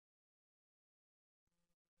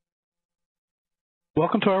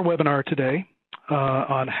Welcome to our webinar today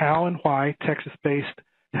on how and why Texas-based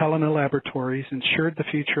Helena Laboratories ensured the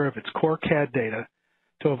future of its core CAD data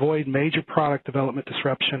to avoid major product development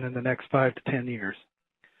disruption in the next 5 to 10 years.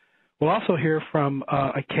 We'll also hear from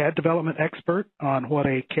a CAD development expert on what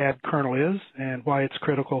a CAD kernel is and why it's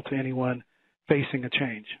critical to anyone facing a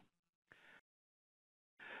change.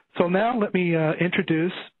 So now let me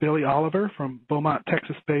introduce Billy Oliver from Beaumont,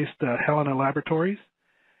 Texas-based Helena Laboratories.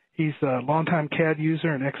 He's a longtime CAD user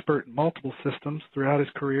and expert in multiple systems throughout his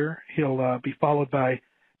career. He'll be followed by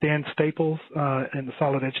Dan Staples in the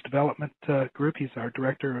Solid Edge Development Group. He's our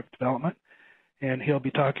Director of Development, and he'll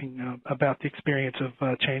be talking about the experience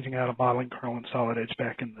of changing out a modeling kernel in Solid Edge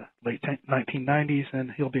back in the late 1990s,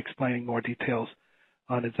 and he'll be explaining more details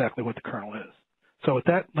on exactly what the kernel is. So with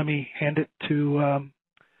that, let me hand it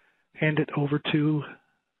over to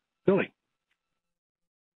Billy.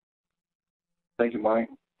 Thank you, Mike.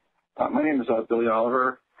 My name is Billy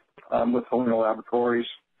Oliver. I'm with Helena Laboratories.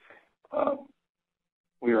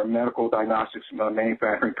 We are a medical diagnostics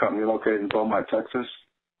manufacturing company located in Beaumont, Texas.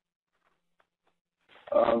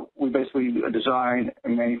 We basically design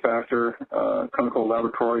and manufacture clinical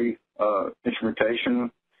laboratory instrumentation,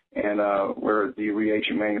 and we're the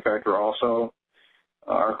reagent manufacturer also.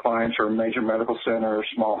 Our clients are major medical centers,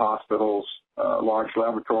 small hospitals, large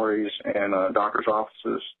laboratories, and doctors'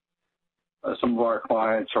 offices. Some of our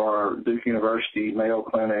clients are Duke University, Mayo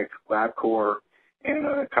Clinic, LabCorp,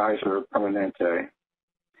 and Kaiser Permanente.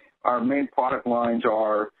 Our main product lines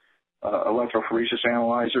are electrophoresis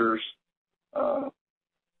analyzers,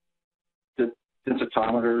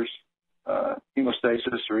 densitometers,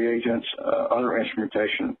 hemostasis reagents, other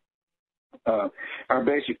instrumentation. Our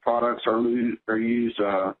basic products are used,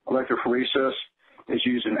 electrophoresis is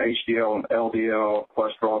used in HDL and LDL,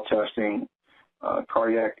 cholesterol testing,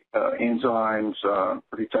 cardiac enzymes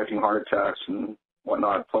for detecting heart attacks and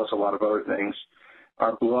whatnot, plus a lot of other things.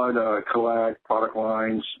 Our blood coag product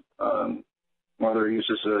lines, mother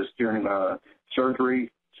uses during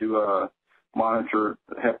surgery to monitor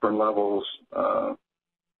heparin levels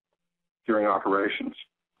during operations.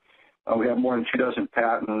 We have more than 24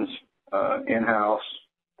 patents in-house,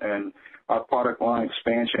 and our product line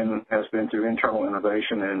expansion has been through internal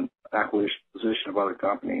innovation and acquisition of other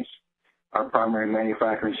companies. Our primary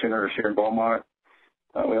manufacturing center is here in Beaumont.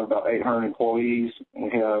 We have about 800 employees, and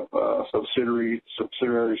we have subsidiaries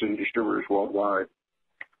and distributors worldwide.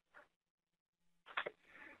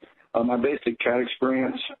 My basic CAD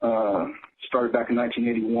experience started back in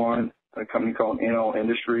 1981 at a company called NL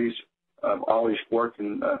Industries. I've always worked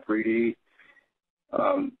in 3D.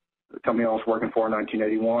 The company I was working for in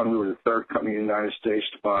 1981, we were the third company in the United States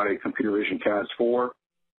to buy computer vision CADs for.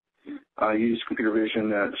 I used computer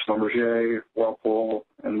vision at Schlumberger, Whirlpool,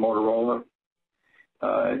 and Motorola.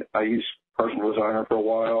 I used Personal Designer for a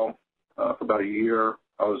while, for about a year.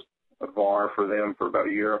 I was a VAR for them for about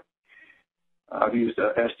a year. I've used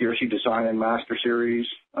SDRC Design and Master Series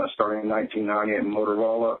starting in 1990 at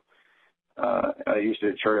Motorola. I used it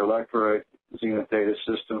at Cherry Electric, Zenith Data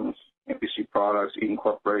Systems, MPC Products, Eaton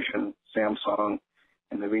Corporation, Samsung,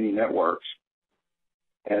 and the Navini Networks.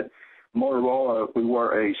 At Motorola, we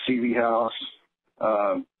were a CV house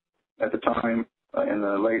at the time in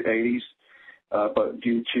the late 80s, but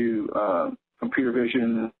due to computer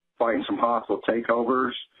vision fighting some hospital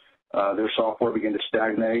takeovers, their software began to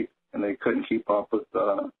stagnate, and they couldn't keep up with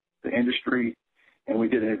the industry. And we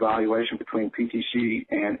did an evaluation between PTC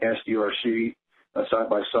and SDRC side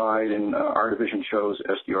by side, and our division chose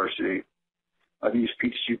SDRC. I've used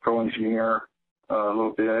PTC Pro Engineer a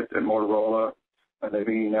little bit at Motorola,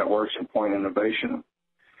 Navini Networks, and Point Innovation.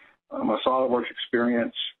 My SolidWorks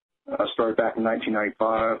experience started back in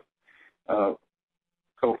 1995.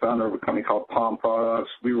 Co-founder of a company called Palm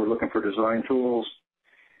Products. We were looking for design tools,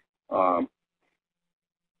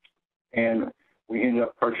 and we ended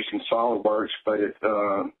up purchasing SolidWorks, but it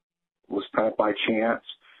was kind of by chance.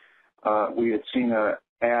 We had seen an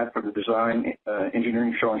ad for the design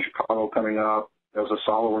engineering show in Chicago coming up. There was a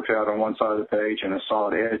SolidWorks ad on one side of the page and a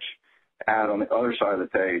Solid Edge ad on the other side of the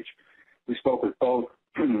page. We spoke with both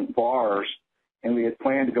VARs, and we had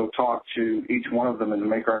planned to go talk to each one of them and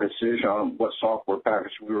make our decision on what software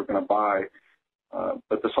package we were going to buy.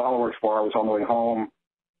 But the SolidWorks VAR was on the way home.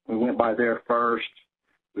 We went by there first.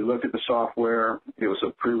 We looked at the software. It was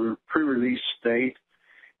a pre-release state,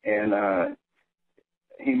 and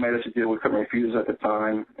he made us a deal we couldn't refuse at the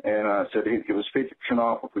time, and said he'd give us 50%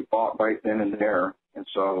 off if we bought right then and there. And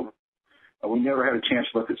so we never had a chance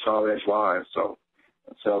to look at Solid Edge Live, so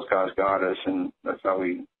the sales guys got us, and that's how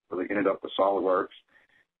we really ended up with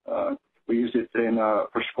SolidWorks. We used it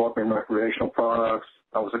for Scorpion recreational products.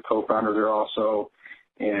 I was a co-founder there also,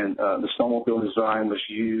 And the snowmobile design was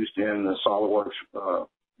used in the SolidWorks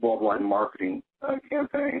worldwide marketing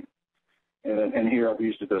campaign. And here I've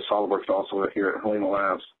used the SolidWorks also here at Helena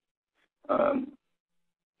Labs.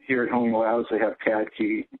 Here at Helena Labs, they have CAD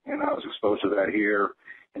key, and I was exposed to that here,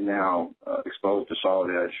 and now exposed to Solid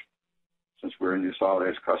Edge, since we're a new Solid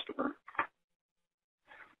Edge customer.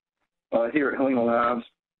 Here at Helena Labs,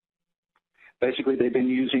 basically they've been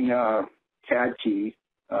using CAD key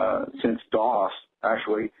since DOS,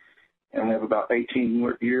 actually, and we have about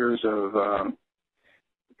 18 years of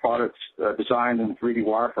products designed in 3D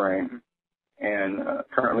wireframe. And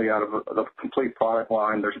currently, out of the complete product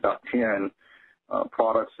line, there's about 10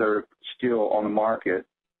 products that are still on the market.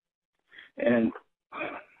 And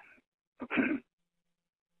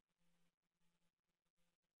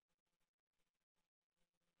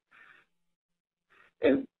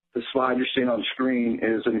and the slide you're seeing on the screen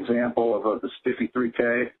is an example of the Spiffy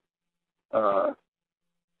 3K.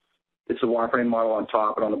 It's a wireframe model on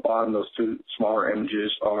top, and on the bottom, those two smaller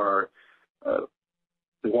images are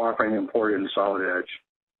the wireframe imported in Solid Edge.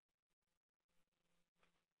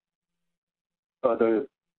 The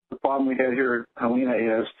problem we had here at Helena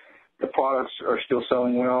is the products are still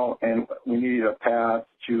selling well, and we needed a path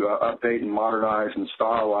to update and modernize and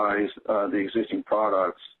stylize the existing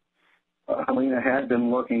products. Helena had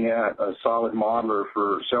been looking at a solid modeler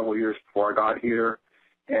for several years before I got here,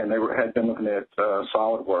 and they had been looking at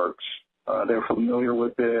SolidWorks. They were familiar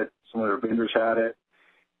with it. Some of their vendors had it,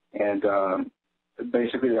 and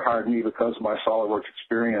basically they hired me because of my SolidWorks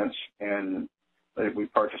experience, and we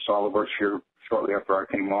purchased SolidWorks here shortly after I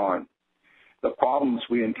came on. The problems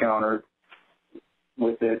we encountered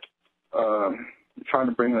with it, trying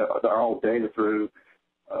to bring our old data through,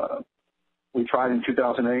 we tried in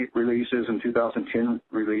 2008 releases and 2010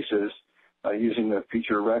 releases using the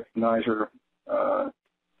feature recognizer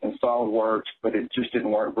in SolidWorks, but it just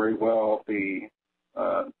didn't work very well. The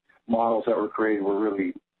models that were created were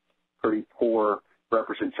really pretty poor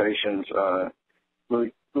representations.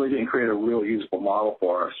 Really didn't create a real usable model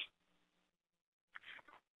for us.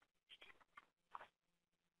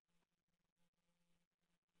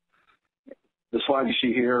 The slide you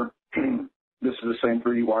see here, this is the same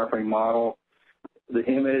 3D wireframe model. The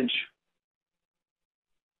image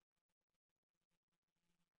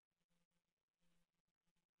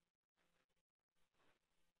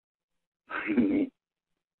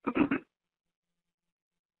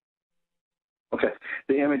okay,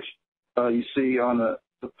 the image you see on the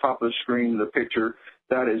top of the screen, the picture,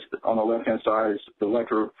 that is on the left-hand side is the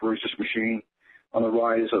electrophoresis machine. On the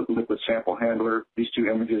right is a liquid sample handler. These two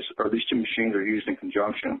images, or these two machines, are used in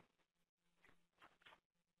conjunction.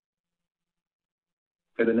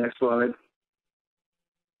 Okay, the next slide.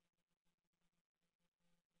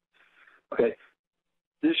 Okay,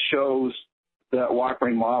 this shows that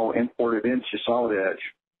wireframe model imported into Solid Edge.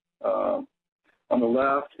 On the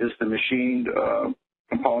left is the machined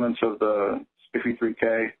components of the Spiffy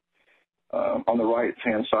 3K. On the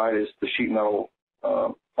right-hand side is the sheet metal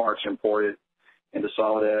parts imported into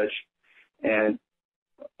Solid Edge. And,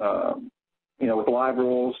 with live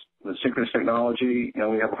rules, with synchronous technology,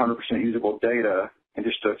 we have 100% usable data. In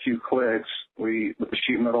just a few clicks, with the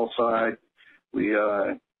sheet metal side, we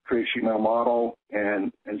create a sheet metal model,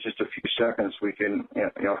 and in just a few seconds, we can,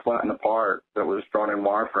 flatten the part that was drawn in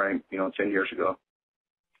wireframe, 10 years ago.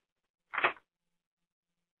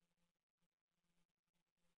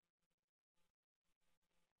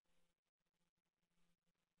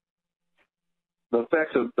 The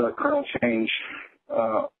effects of the kernel change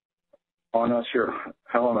on us here at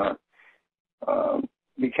Helena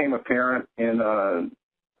became apparent in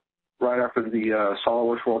right after the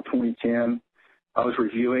SolidWorks World 2010. I was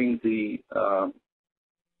reviewing the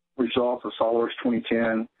results of SolidWorks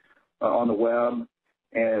 2010 on the web,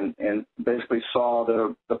 and basically saw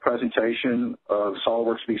the presentation of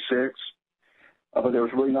SolidWorks V6, but there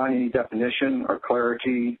was really not any definition or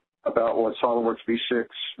clarity about what SolidWorks V6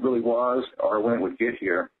 really was or when it would get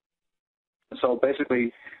here. So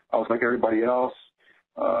basically, I was like everybody else.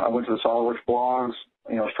 I went to the SolidWorks blogs.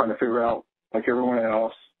 I was trying to figure out, like everyone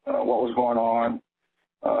else, what was going on,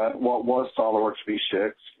 what was SolidWorks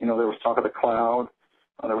V6. There was talk of the cloud.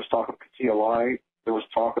 There was talk of CATIA Lite. There was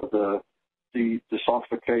talk of the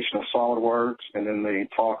softification of SolidWorks, and then the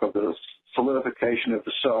talk of the solidification of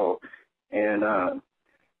the SO. And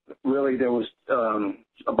really, there was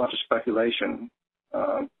a bunch of speculation.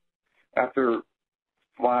 After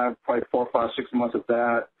probably 4, 5, 6 months of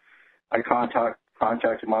that, I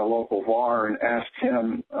contacted my local VAR and asked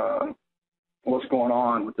him what's going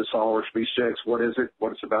on with the SolidWorks V6. What is it?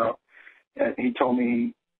 What it's about? And he told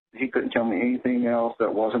me he couldn't tell me anything else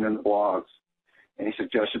that wasn't in the blogs. and he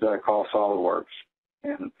suggested that I call SolidWorks.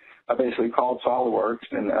 And I basically called SolidWorks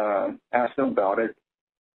and asked them about it,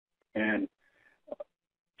 and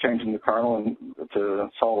changing the kernel and to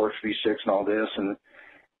SolidWorks V6 and all this, and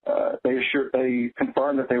they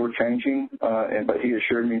confirmed that they were changing, but he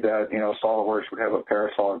assured me that SolidWorks would have a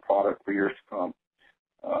Parasolid product for years to come.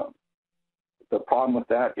 The problem with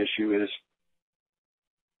that issue is,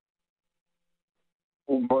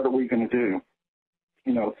 what are we going to do?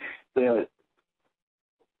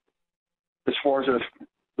 As far as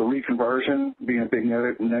the reconversion being a big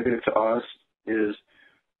negative to us is,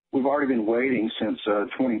 we've already been waiting since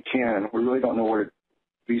 2010. We really don't know what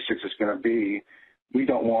V6 is going to be. We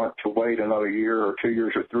don't want to wait another year or 2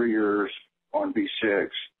 years or 3 years on V6.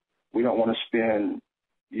 We don't want to spend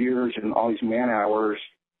years and all these man hours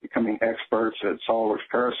becoming experts at SolidWorks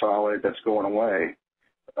Parasolid that's going away,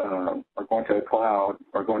 or going to the cloud,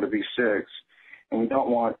 or going to V6. And we don't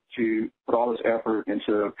want to put all this effort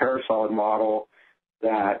into a Parasolid model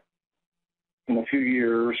that in a few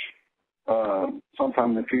years,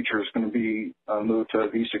 sometime in the future, is going to be moved to a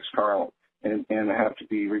V6 kernel and have to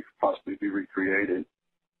be possibly be recreated.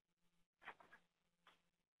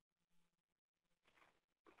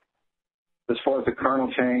 As far as the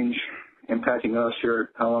kernel change impacting us here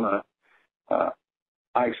at Helena,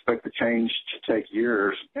 I expect the change to take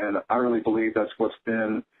years, and I really believe that's what's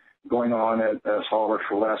been going on at SolidWorks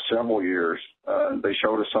for the last several years. They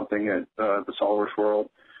showed us something at the SolidWorks World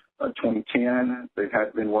 2010. They've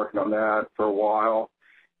been working on that for a while,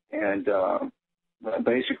 and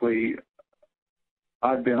basically,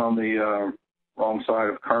 I've been on the wrong side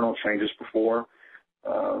of kernel changes before,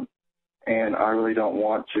 and I really don't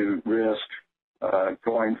want to risk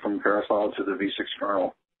going from Parasolid to the V6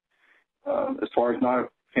 kernel. As far as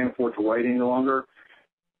can't afford to wait any longer,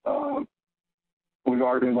 we've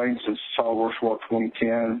already been waiting since SolidWorks World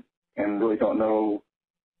 2010, and really don't know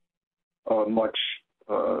much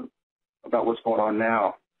about what's going on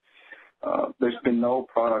now. There's been no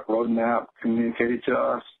product roadmap communicated to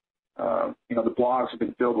us. The blogs have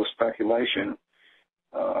been filled with speculation,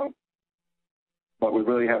 but we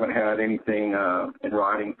really haven't had anything in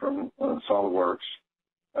writing from SolidWorks.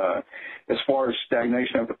 As far as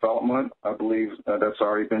stagnation of development, I believe that's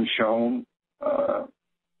already been shown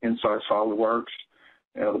inside SolidWorks.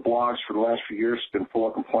 The blogs for the last few years have been full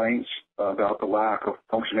of complaints about the lack of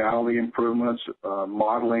functionality improvements,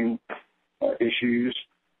 modeling issues,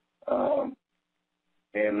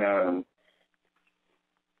 and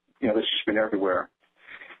this has been everywhere.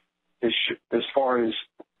 As far as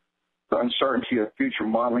the uncertainty of future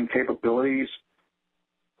modeling capabilities,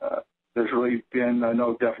 there's really been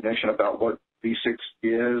no definition about what V6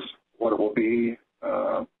 is, what it will be,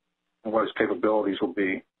 and what its capabilities will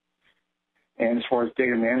be. And as far as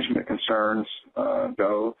data management concerns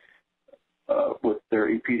go, with their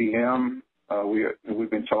EPDM,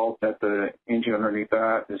 we've been told that the engine underneath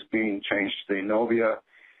that is being changed to the Novia,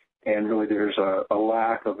 and really there's a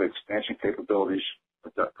lack of expansion capabilities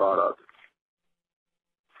with that product.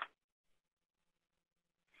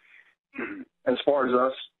 As far as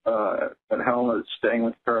us at Helena staying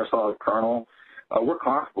with the Parasolid kernel, we're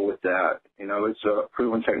comfortable with that. It's a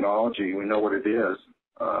proven technology. We know what it is.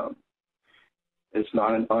 It's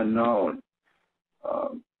not an unknown.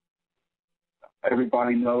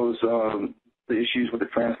 Everybody knows the issues with the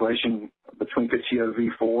translation between CATIA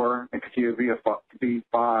V4 and CATIA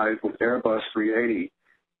V5 with Airbus 380.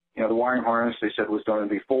 The wiring harness, they said, was done in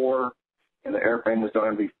V4, and the airframe was done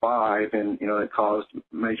in V5, and, it caused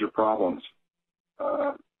major problems.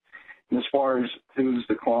 And as far as who's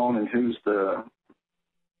the clone and who's the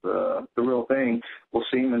real thing, well,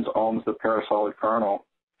 Siemens owns the Parasolid kernel.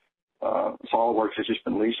 SolidWorks has just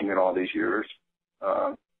been leasing it all these years.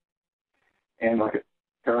 And like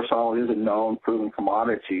Parasolid is a known, proven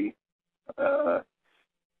commodity.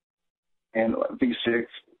 And V6,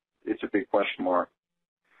 it's a big question mark.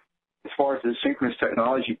 As far as the synchronous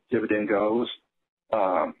technology dividend goes,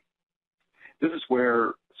 this is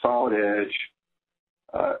where Solid Edge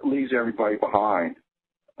leaves everybody behind.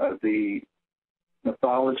 The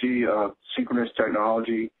mythology of synchronous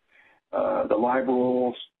technology, the live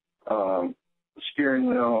rules, the steering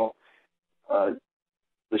wheel,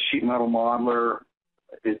 the sheet metal modeler,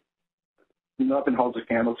 nothing holds a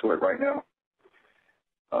candle to it right now.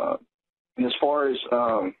 And as far as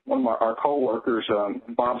one of our co-workers,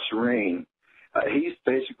 Bob Serene, he's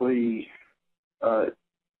basically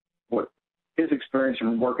what his experience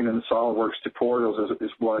in working in the SolidWorks tutorials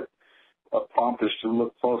is what prompted us to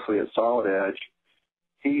look closely at Solid Edge.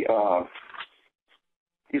 He's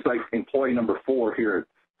like employee number 4 here at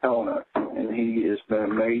Helena, and he has been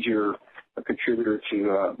a major a contributor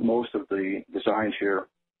to most of the designs here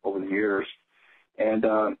over the years. And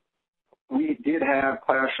we did have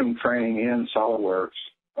classroom training in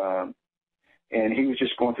SolidWorks, and he was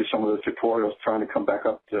just going through some of the tutorials, trying to come back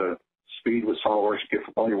up to speed with SolidWorks, get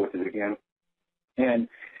familiar with it again. And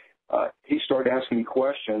he started asking me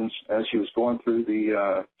questions as he was going through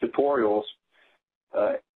the tutorials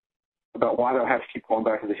about why do I have to keep going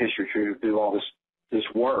back to the history tree to do all this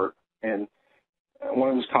work. And one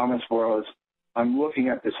of his comments was, I'm looking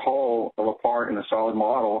at this hull of a part in a solid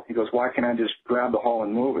model. He goes, why can't I just grab the hull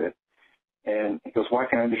and move it? And he goes, why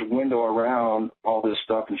can't I just window around all this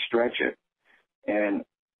stuff and stretch it? And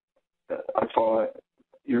I thought,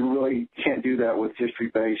 you really can't do that with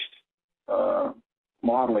history-based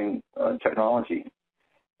modeling technology.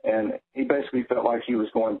 And he basically felt like he was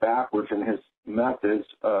going backwards in his methods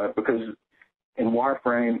because in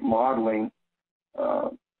wireframe modeling,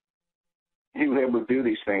 he was able to do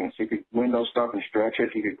these things. He could window stuff and stretch it.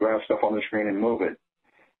 He could grab stuff on the screen and move it.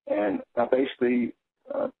 And I basically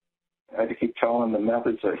had to keep telling him the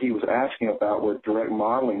methods that he was asking about were direct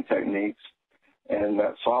modeling techniques, and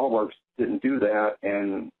that SolidWorks didn't do that,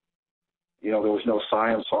 and, you know, there was no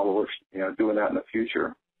sign of SolidWorks, you know, doing that in the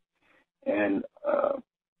future. And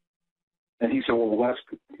he said, well,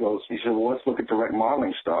 let's look at direct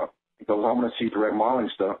modeling stuff. He goes, I want to see direct modeling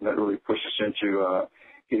stuff, and that really pushed us into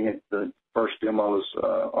getting the first demos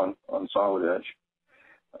on Solid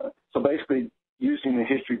Edge. So basically, using the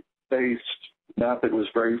history-based method was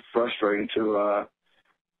very frustrating to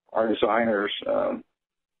our designers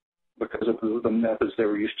because of the methods they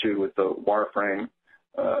were used to with the wireframe,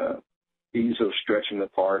 ease of stretching the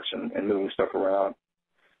parts and moving stuff around.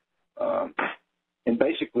 And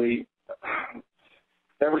basically,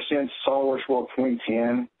 ever since SolidWorks World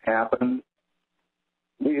 2010 happened,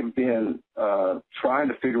 we have been trying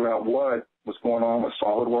to figure out what was going on with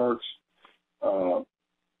SolidWorks,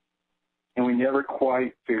 and we never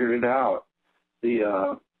quite figured it out.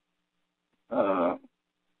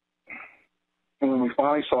 And when we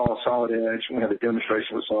finally saw Solid Edge, we had a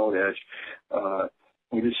demonstration with Solid Edge,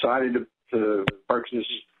 we decided to purchase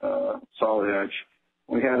Solid Edge.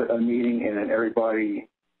 We had a meeting, and everybody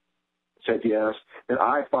said yes. And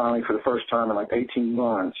I finally, for the first time in like 18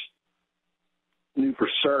 months, knew for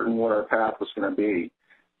certain what our path was going to be,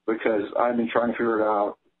 because I've been trying to figure it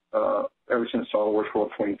out ever since SolidWorks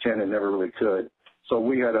World 2010 and never really could. So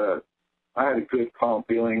I had a good, calm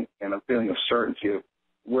feeling and a feeling of certainty of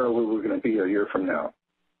where we were going to be a year from now,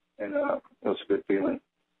 and it was a good feeling.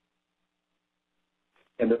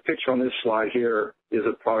 And the picture on this slide here is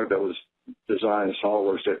a product that was designed in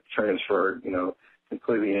SolidWorks that transferred, you know,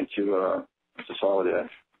 completely into Solid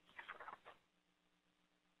Edge.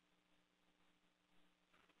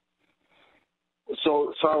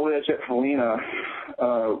 So Solid Edge at Helena,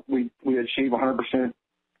 we achieve 100%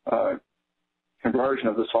 conversion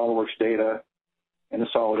of the SolidWorks data into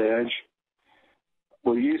Solid Edge.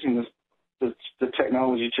 We're using the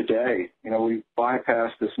technology today. You know, we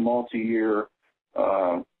bypassed this multi-year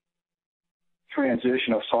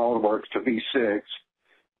transition of SolidWorks to V6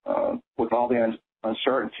 with all the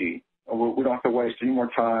uncertainty. We don't have to waste any more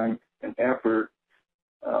time and effort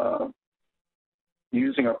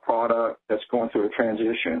using a product that's going through a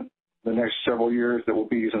transition. The next several years that we'll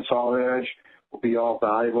be using Solid Edge will be all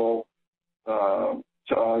valuable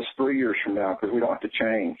to us 3 years from now, because we don't have to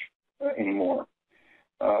change anymore.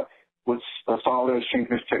 With Solid Edge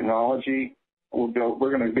synchronous technology, we're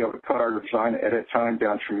going to be able to cut our design and edit time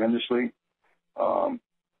down tremendously.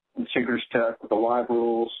 In synchronous tech, with the live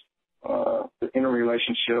rules, the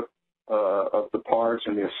interrelationship of the parts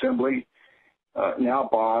and the assembly, now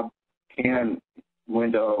Bob can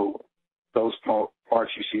window those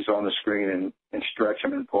parts you see on the screen and stretch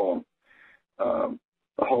them and pull them.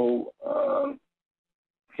 The whole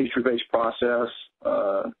history-based process,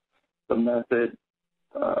 the method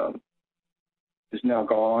is now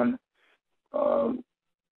gone.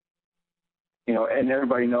 You know, and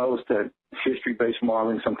everybody knows that history-based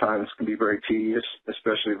modeling sometimes can be very tedious,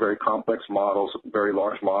 especially very complex models, very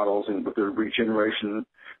large models, and with the regeneration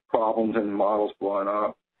problems and models blowing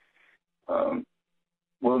up.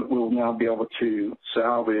 We'll now be able to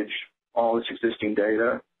salvage all this existing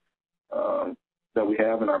data that we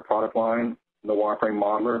have in our product line, the wireframe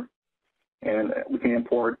modeler, and we can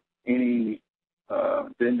import any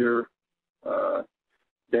vendor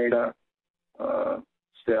data,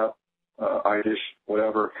 step, IDIS,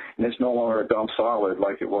 whatever, and it's no longer a dumb solid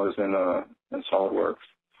like it was in SolidWorks.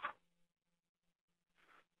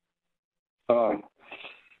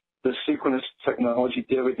 The synchronous technology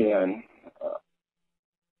dividend.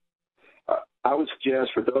 I would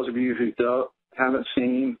suggest for those of you who haven't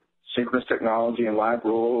seen synchronous technology and lab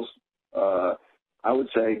rules, I would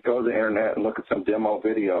say go to the internet and look at some demo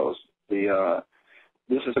videos.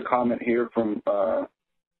 This is a comment here from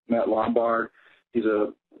Matt Lombard. He's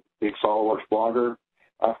a big SolidWorks blogger.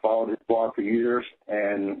 I followed his blog for years,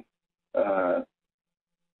 and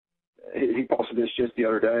he posted this just the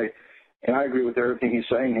other day, and I agree with everything he's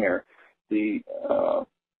saying here. The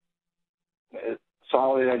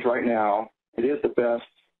Solid Edge right now, it is the best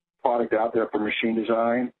product out there for machine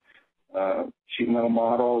design, sheet metal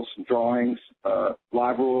models, drawings,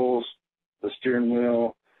 live rules, the steering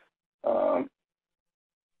wheel,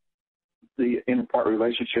 the inter-part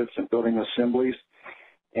relationships and building assemblies.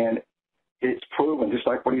 And it's proven, just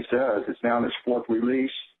like what he says, it's now in its fourth release.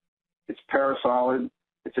 It's parasolid.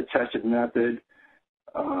 It's a tested method.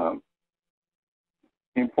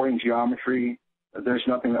 Importing geometry, there's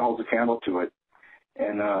nothing that holds a candle to it.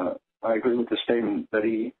 And I agree with the statement that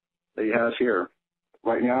he has here.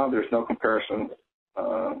 Right now, there's no comparison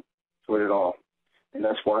to it at all. And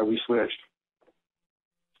that's why we switched.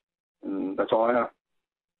 And that's all I have.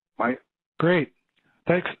 Mike? Great.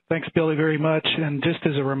 Thanks, Billy, very much. And just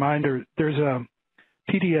as a reminder, there's a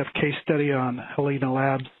PDF case study on Helena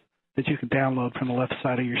Labs that you can download from the left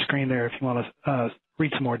side of your screen there if you want to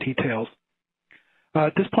read some more details.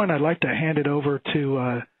 At this point, I'd like to hand it over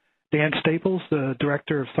to Dan Staples, the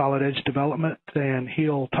Director of Solid Edge Development, and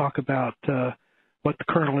he'll talk about what the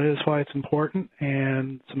kernel is, why it's important,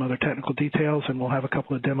 and some other technical details, and we'll have a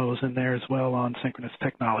couple of demos in there as well on synchronous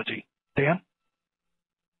technology. Dan?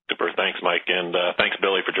 Super. Thanks, Mike, and thanks,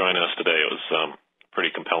 Billy, for joining us today. It was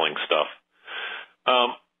pretty compelling stuff.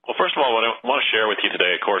 Well, first of all, what I want to share with you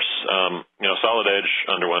today, of course, Solid Edge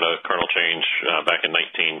underwent a kernel change back in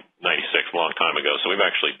 1996, a long time ago, so we've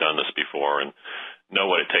actually done this before and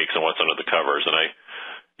know what it takes and what's under the covers. And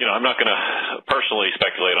I'm not going to personally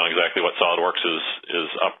speculate on exactly what SolidWorks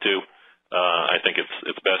is up to. I think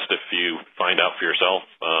it's best if you find out for yourself.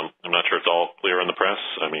 I'm not sure it's all clear in the press.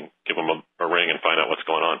 I mean, give them a ring and find out what's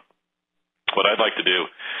going on. What I'd like to do,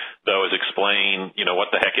 though, is explain, what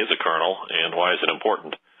the heck is a kernel and why is it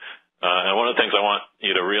important. And one of the things I want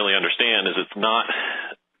you to really understand is it's not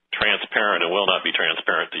transparent and will not be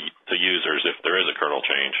transparent to users if there is a kernel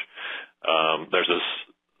change. There's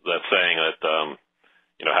that saying that,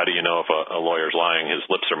 how do you know if a lawyer's lying? His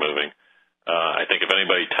lips are moving. I think if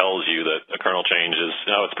anybody tells you that a kernel change is,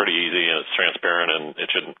 it's pretty easy and it's transparent and it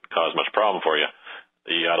shouldn't cause much problem for you,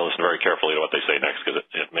 you got to listen very carefully to what they say next because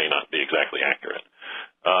it may not be exactly accurate.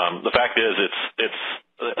 The fact is,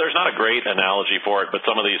 there's not a great analogy for it, but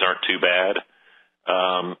some of these aren't too bad.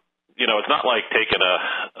 It's not like taking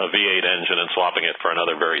a V8 engine and swapping it for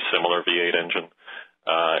another very similar V8 engine.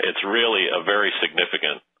 It's really a very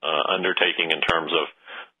significant undertaking in terms of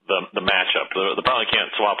the matchup. The probably can't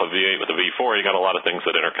swap a V8 with a V4. You got a lot of things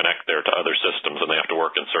that interconnect there to other systems, and they have to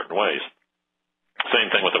work in certain ways. Same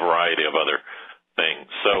thing with a variety of other things.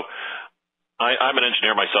 So I'm an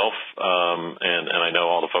engineer myself, and I know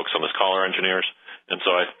all the folks on this call are engineers, and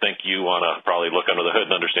so I think you want to probably look under the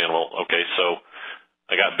hood and understand, well, okay, so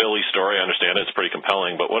I got Billy's story. I understand it's pretty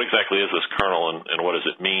compelling, but what exactly is this kernel, and what does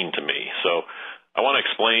it mean to me? So I want to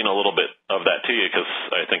explain a little bit of that to you because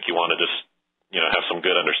I think you want to just have some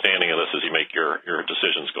good understanding of this as you make your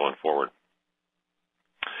decisions going forward.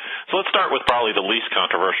 So let's start with probably the least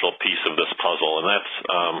controversial piece of this puzzle, and that's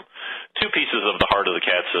two pieces of the heart of the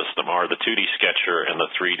CAD system are the 2D sketcher and the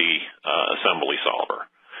 3D assembly solver.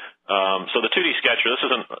 So the 2D sketcher, this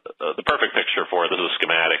isn't the perfect picture for it. This is a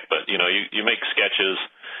schematic, but you make sketches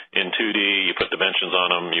in 2D, you put dimensions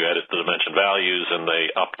on them, you edit the dimension values, and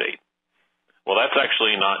they update. Well, that's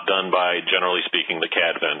actually not done by, generally speaking, the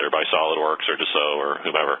CAD vendor, by SolidWorks or Dassault or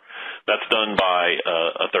whomever. That's done by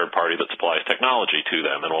a third party that supplies technology to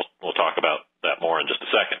them, and we'll talk about that more in just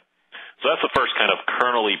a second. So that's the first kind of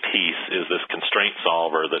kernel-y piece, is this constraint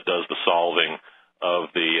solver that does the solving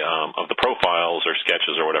of the profiles or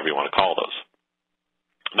sketches or whatever you want to call those.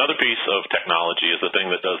 Another piece of technology is the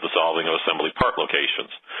thing that does the solving of assembly part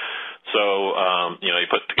locations. So, you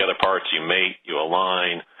put together parts, you mate, you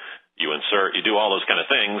align, you insert, you do all those kind of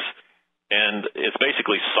things, and it's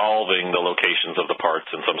basically solving the locations of the parts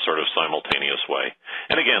in some sort of simultaneous way.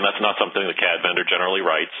 And again, that's not something the CAD vendor generally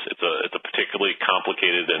writes. It's a particularly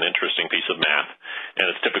complicated and interesting piece of math, and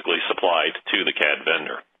it's typically supplied to the CAD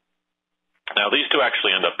vendor. Now, these two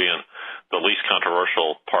actually end up being the least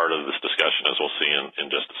controversial part of this discussion, as we'll see in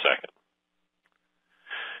just a second.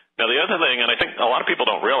 Now, the other thing, and I think a lot of people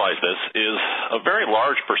don't realize this, is a very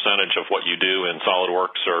large percentage of what you do in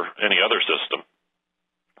SolidWorks or any other system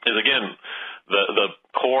is, again, the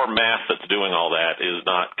core math that's doing all that is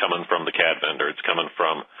not coming from the CAD vendor. It's coming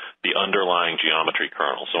from the underlying geometry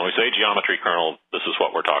kernel. So when we say geometry kernel, this is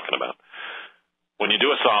what we're talking about. When you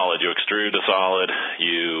do a solid, you extrude a solid,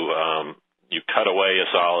 you cut away a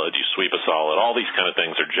solid, you sweep a solid. All these kind of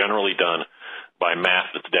things are generally done by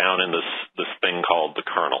math that's down in this thing called the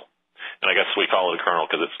kernel. And I guess we call it a kernel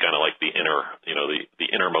because it's kind of like the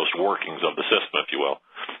innermost workings of the system, if you will.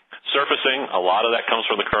 Surfacing, a lot of that comes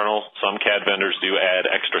from the kernel. Some CAD vendors do add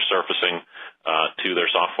extra surfacing to their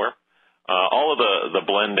software. All of the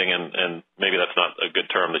blending, and maybe that's not a good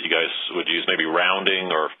term that you guys would use, maybe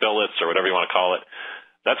rounding or fillets or whatever you want to call it,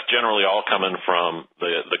 that's generally all coming from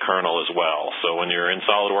the kernel as well. So when you're in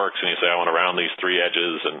SolidWorks and you say, I want to round these three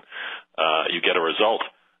edges, and you get a result,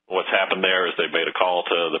 what's happened there is they've made a call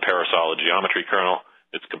to the Parasolid geometry kernel.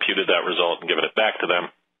 It's computed that result and given it back to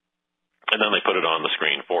them, and then they put it on the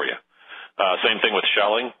screen for you. Same thing with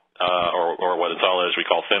shelling, or what in SolidEdge we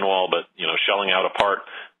call thin wall, but shelling out a part,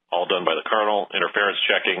 all done by the kernel. Interference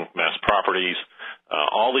checking, mass properties,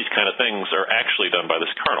 all these kind of things are actually done by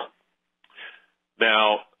this kernel.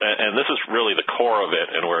 Now, and this is really the core of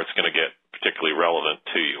it and where it's going to get particularly relevant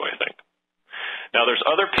to you, I think. Now, there's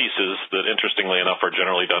other pieces that, interestingly enough, are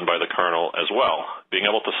generally done by the kernel as well. Being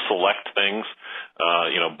able to select things,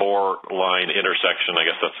 bore line intersection, I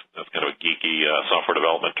guess that's kind of a geeky software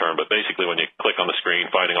development term, but basically when you click on the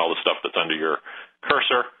screen, finding all the stuff that's under your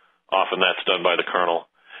cursor, often that's done by the kernel.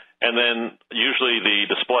 And then usually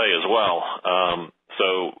the display as well.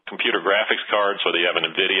 So computer graphics cards, whether you have an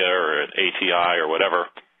NVIDIA or an ATI or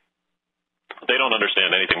whatever, they don't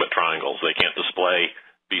understand anything but triangles. They can't display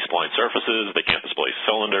B-spline surfaces, they can't display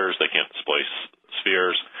cylinders, they can't display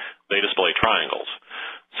spheres, they display triangles.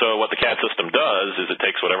 So what the CAD system does is it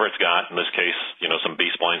takes whatever it's got, in this case, some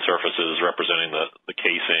B-spline surfaces representing the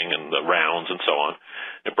casing and the rounds and so on.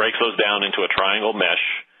 It breaks those down into a triangle mesh.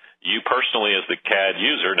 You personally, as the CAD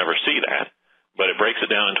user, never see that, but it breaks it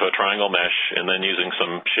down into a triangle mesh, and then using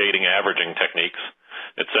some shading averaging techniques,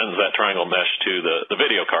 it sends that triangle mesh to the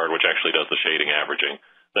video card, which actually does the shading averaging.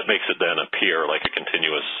 That makes it then appear like a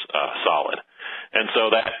continuous solid. And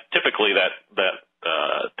so that typically that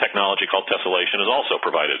technology called tessellation is also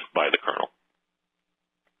provided by the kernel.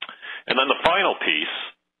 And then the final piece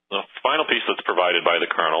that's provided by the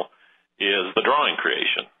kernel is the drawing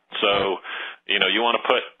creation. So, you want to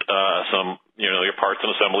put your parts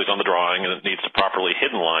and assemblies on the drawing, and it needs to properly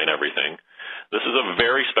hidden line everything. This is a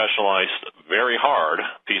very specialized, very hard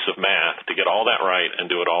piece of math to get all that right and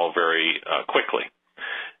do it all very quickly.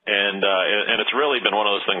 And it's really been one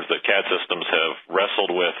of those things that CAD systems have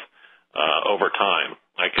wrestled with over time.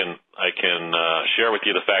 I can share with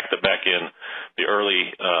you the fact that back in the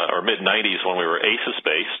early or mid 90s, when we were ASIS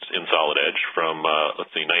based in SolidEdge from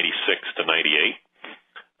 96 to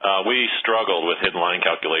 98, we struggled with hidden line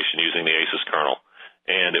calculation using the ASIS kernel,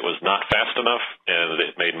 and it was not fast enough, and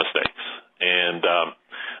it made mistakes. And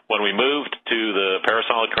when we moved to the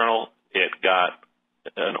Parasolid kernel, it got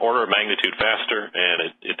an order of magnitude faster, and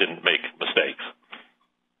it didn't make mistakes.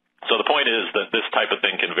 So the point is that this type of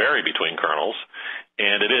thing can vary between kernels,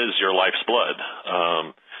 and it is your life's blood.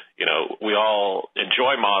 We all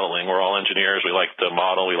enjoy modeling. We're all engineers. We like to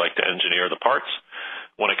model. We like to engineer the parts.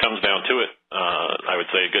 When it comes down to it, I would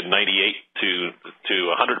say a good 98 to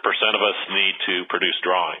 100% of us need to produce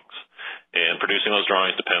drawings. And producing those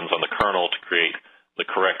drawings depends on the kernel to create the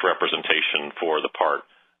correct representation for the part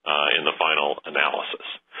in the final analysis.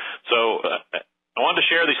 So I wanted to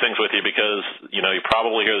share these things with you because, you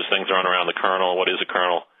probably hear these things thrown around the kernel. What is a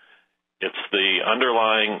kernel? It's the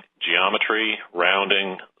underlying geometry,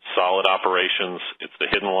 rounding, solid operations. It's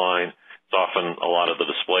the hidden line. It's often a lot of the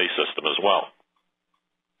display system as well.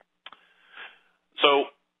 So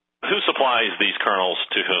who supplies these kernels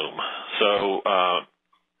to whom? So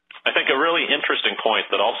I think a really interesting point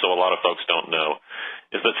that also a lot of folks don't know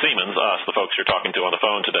is that Siemens, us, the folks you're talking to on the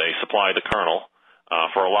phone today, supply the kernel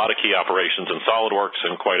for a lot of key operations in SolidWorks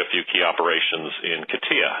and quite a few key operations in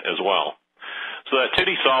CATIA as well. So that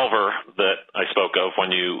 2D solver that I spoke of,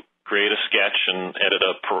 when you create a sketch and edit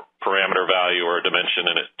a parameter value or a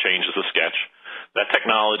dimension and it changes the sketch, that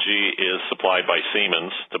technology is supplied by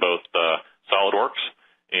Siemens to both SolidWorks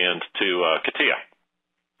and to CATIA.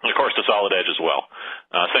 And, of course, to SolidEdge as well.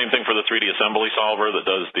 Same thing for the 3D assembly solver that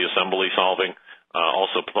does the assembly solving,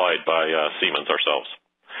 also supplied by Siemens ourselves.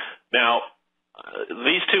 Now,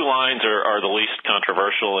 these two lines are the least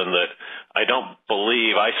controversial in that I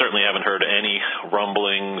certainly haven't heard any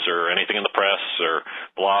rumblings or anything in the press or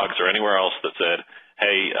blogs or anywhere else that said,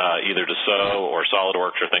 hey, either Dassault or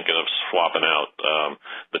SolidWorks are thinking of swapping out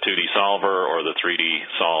the 2D solver or the 3D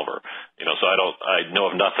solver. So I know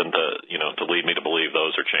of nothing to lead me to believe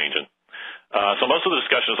those are changing. So most of the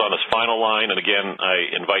discussion is on this final line, and again,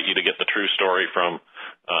 I invite you to get the true story from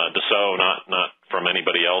Dassault, not from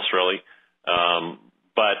anybody else really.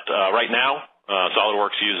 But right now,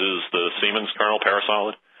 SolidWorks uses the Siemens kernel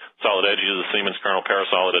Parasolid, Solid Edge uses Siemens kernel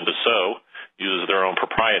Parasolid, and Dassault uses their own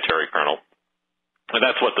proprietary kernel. And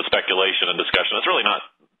that's what the speculation and discussion. It's really not,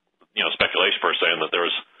 speculation per se, and that there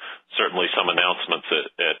was certainly some announcements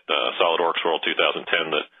at SolidWorks World 2010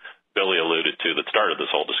 that Billy alluded to that started this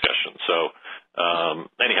whole discussion. So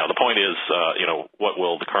anyhow, the point is, what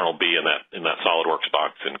will the kernel be in that SolidWorks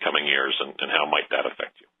box in coming years, and how might that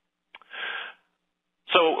affect you?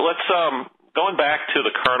 So let's going back to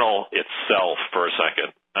the kernel itself for a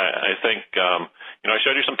second. I think I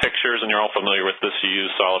showed you some pictures, and you're all familiar with this. You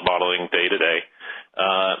use solid modeling day to day.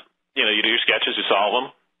 You do your sketches, you solve them,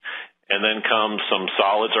 and then comes some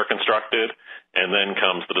solids are constructed, and then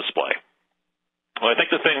comes the display. Well, I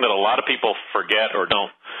think the thing that a lot of people forget or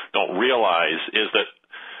don't realize is that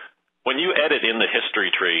when you edit in the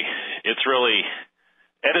history tree, it's really,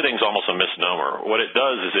 editing's almost a misnomer. What it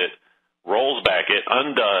does is it rolls back, it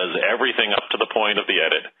undoes everything up to the point of the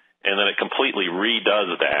edit, and then it completely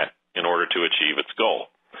redoes that in order to achieve its goal.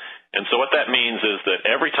 And so what that means is that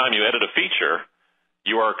every time you edit a feature,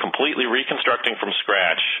 you are completely reconstructing from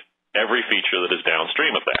scratch every feature that is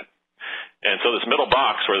downstream of that. And so this middle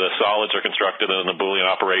box where the solids are constructed and the Boolean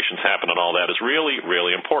operations happen and all that is really,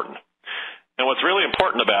 really important. And what's really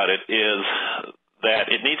important about it is that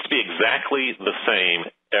it needs to be exactly the same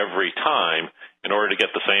every time in order to get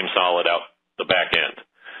the same solid out the back end.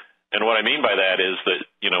 And what I mean by that is that,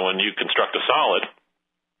 when you construct a solid,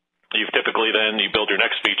 you build your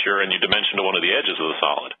next feature and you dimension to one of the edges of the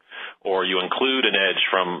solid, or you include an edge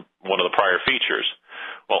from one of the prior features.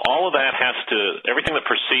 Well, all of that everything that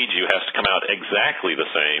precedes you has to come out exactly the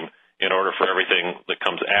same in order for everything that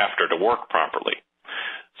comes after to work properly.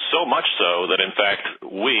 So much so that, in fact,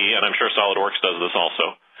 and I'm sure SolidWorks does this also,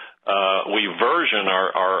 we version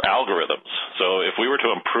our algorithms. So if we were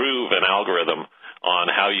to improve an algorithm on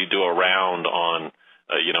how you do a round on,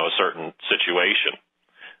 a certain situation,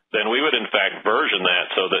 then we would, in fact, version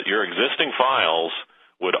that so that your existing files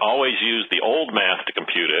would always use the old math to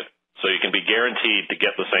compute it, so you can be guaranteed to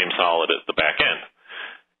get the same solid at the back end.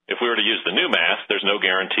 If we were to use the new math, there's no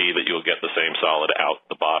guarantee that you'll get the same solid out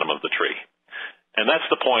the bottom of the tree. And that's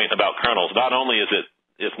the point about kernels. Not only is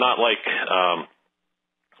it's not like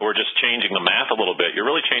we're just changing the math a little bit. You're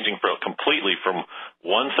really changing completely from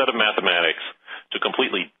one set of mathematics to a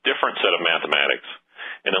completely different set of mathematics.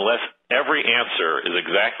 And unless every answer is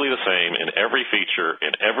exactly the same in every feature,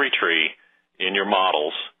 in every tree, in your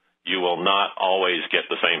models, you will not always get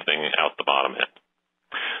the same thing out the bottom end.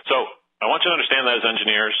 So I want you to understand that as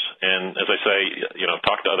engineers, and as I say,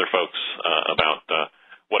 talk to other folks about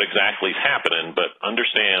what exactly is happening, but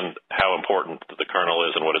understand how important the kernel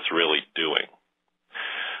is and what it's really doing.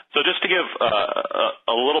 So just to give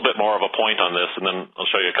a little bit more of a point on this, and then I'll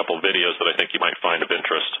show you a couple of videos that I think you might find of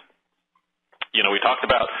interest. We talked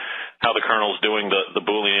about how the kernel's doing the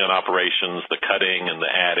Boolean operations, the cutting and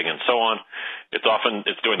the adding and so on.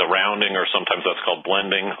 It's doing the rounding, or sometimes that's called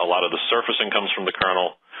blending. A lot of the surfacing comes from the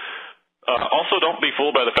kernel. Also, don't be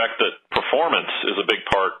fooled by the fact that performance is a big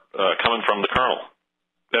part coming from the kernel,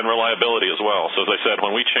 and reliability as well. So as I said,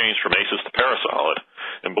 when we changed from ACES to Parasolid,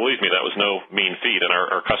 and believe me, that was no mean feat, and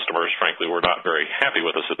our customers, frankly, were not very happy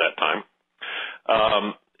with us at that time.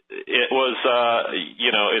 It was,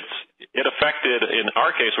 it affected, in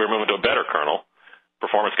our case, we were moving to a better kernel.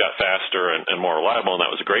 Performance got faster and more reliable, and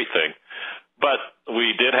that was a great thing. But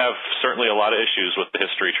we did have certainly a lot of issues with the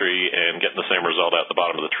history tree and getting the same result out the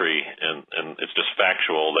bottom of the tree, and it's just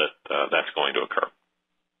factual that that's going to occur.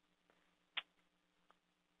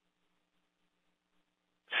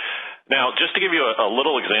 Now, just to give you a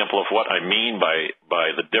little example of what I mean by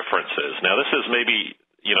the differences. Now, this is maybe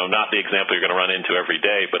not the example you're going to run into every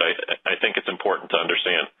day, but I think it's important to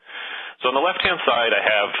understand. So on the left-hand side, I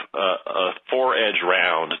have a 4-edge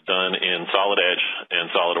round done in Solid Edge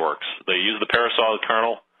and SolidWorks. They use the Parasolid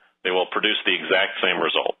kernel. They will produce the exact same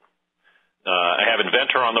result. I have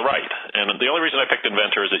Inventor on the right, and the only reason I picked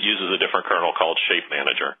Inventor is it uses a different kernel called Shape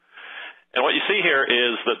Manager. And what you see here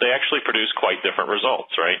is that they actually produce quite different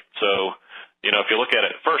results, right? So, if you look at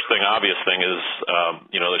it, first thing, obvious thing is,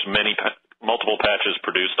 there's multiple patches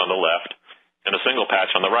produced on the left and a single patch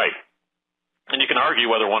on the right. And you can argue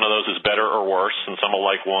whether one of those is better or worse, and some will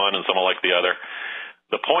like one and some will like the other.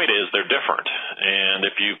 The point is they're different. And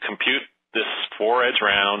if you compute this 4-edge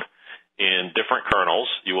round in different kernels,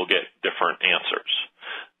 you will get different answers.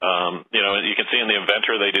 You can see in the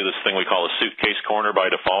Inventor they do this thing we call a suitcase corner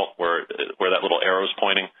by default, where that little arrow is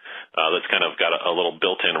pointing. That's kind of got a little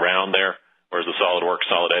built-in round there, whereas the SolidWorks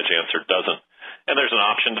Solid Edge answer doesn't. And there's an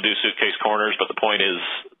option to do suitcase corners, but the point is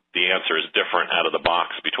the answer is different out of the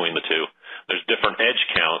box between the two. There's different edge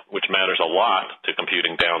count, which matters a lot to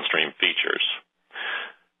computing downstream features.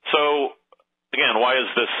 So, again, why is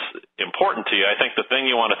this important to you? I think the thing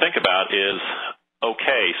you want to think about is,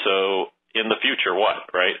 okay, so in the future, what,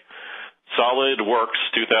 right? SolidWorks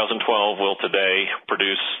 2012 will today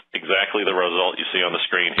produce exactly the result you see on the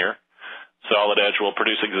screen here. Solid Edge will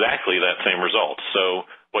produce exactly that same result. So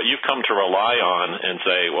what you've come to rely on and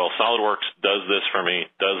say, well, SolidWorks does this for me,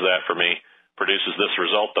 does that for me, produces this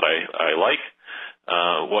result that I like,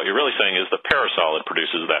 what you're really saying is the Parasolid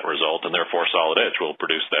produces that result, and therefore Solid Edge will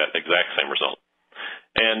produce that exact same result.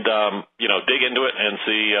 And, dig into it and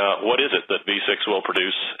see what is it that V6 will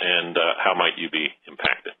produce and how might you be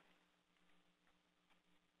impacted.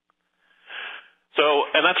 So,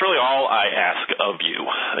 and that's really all I ask of you.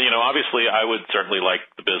 Obviously I would certainly like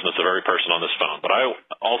the business of every person on this phone, but I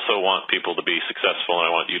also want people to be successful, and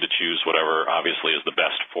I want you to choose whatever obviously is the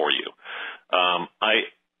best for you.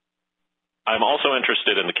 I'm also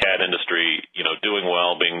interested in the CAD industry, doing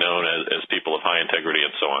well, being known as people of high integrity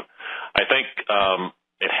and so on. I think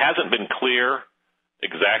it hasn't been clear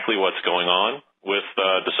exactly what's going on with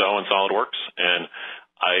Dassault and SolidWorks, and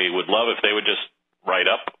I would love if they would just write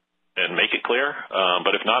up and make it clear.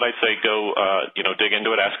 But if not, I'd say go, dig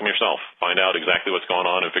into it, ask them yourself, find out exactly what's going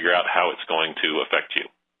on and figure out how it's going to affect you.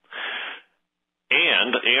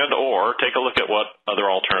 Or take a look at what other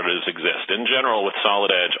alternatives exist. In general, with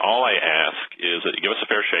Solid Edge, all I ask is that you give us a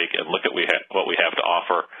fair shake and look at what we have to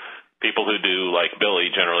offer. People who do, like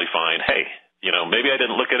Billy, generally find, hey, maybe I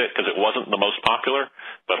didn't look at it because it wasn't the most popular,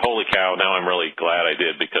 but holy cow, now I'm really glad I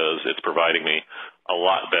did because it's providing me a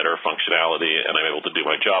lot better functionality and I'm able to do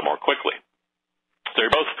my job more quickly. So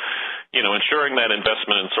you're both, ensuring that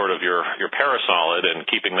investment in sort of your Parasolid and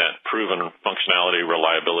keeping that proven functionality,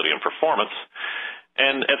 reliability, and performance.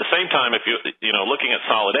 And at the same time, if looking at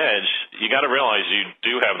Solid Edge, you got to realize you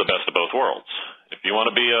do have the best of both worlds. If you want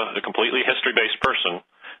to be a completely history-based person,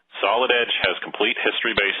 Solid Edge has complete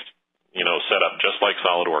history-based, setup just like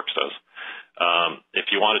SolidWorks does.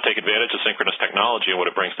 If you want to take advantage of synchronous technology and what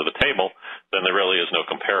it brings to the table, then there really is no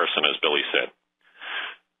comparison, as Billy said.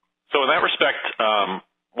 So in that respect,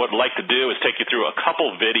 what I'd like to do is take you through a couple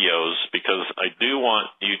videos because I do want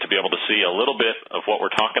you to be able to see a little bit of what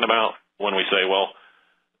we're talking about when we say, well,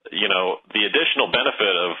 the additional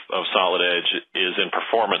benefit of Solid Edge is in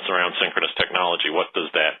performance around synchronous technology. What does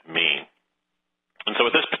that mean? And so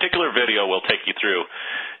with this particular video, we'll take you through,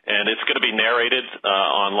 and it's going to be narrated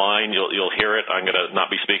online. You'll hear it. I'm going to not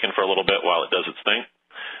be speaking for a little bit while it does its thing.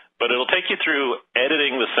 But it'll take you through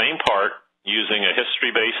editing the same part using a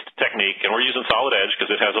history-based technique, and we're using Solid Edge because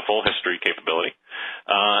it has a full history capability,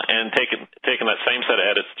 and taking that same set of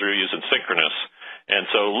edits through using synchronous. And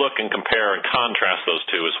so look and compare and contrast those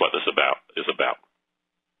two is what this is about.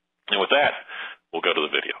 And with that, we'll go to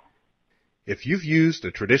the video. If you've used a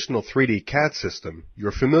traditional 3D CAD system,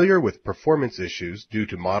 you're familiar with performance issues due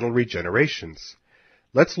to model regenerations.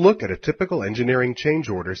 Let's look at a typical engineering change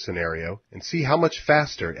order scenario and see how much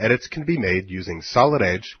faster edits can be made using Solid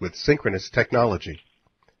Edge with synchronous technology.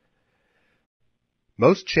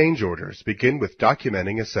 Most change orders begin with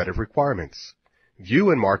documenting a set of requirements.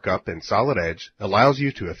 View and Markup in Solid Edge allows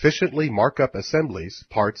you to efficiently mark up assemblies,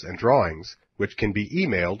 parts, and drawings, which can be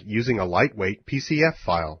emailed using a lightweight PCF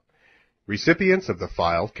file. Recipients of the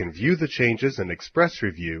file can view the changes in Express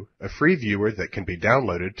Review, a free viewer that can be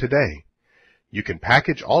downloaded today. You can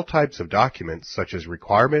package all types of documents such as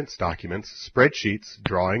requirements documents, spreadsheets,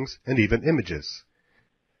 drawings, and even images.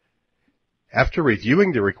 After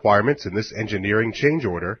reviewing the requirements in this engineering change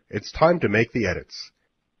order, it's time to make the edits.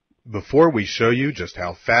 Before we show you just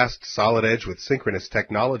how fast Solid Edge with synchronous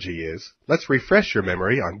technology is, let's refresh your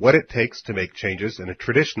memory on what it takes to make changes in a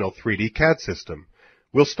traditional 3D CAD system.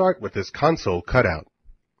 We'll start with this console cutout.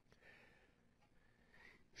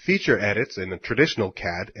 Feature edits in a traditional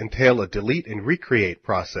CAD entail a delete and recreate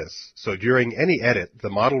process, so during any edit, the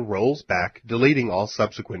model rolls back, deleting all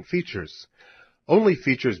subsequent features. Only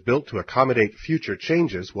features built to accommodate future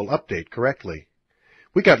changes will update correctly.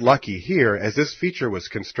 We got lucky here as this feature was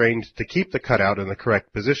constrained to keep the cutout in the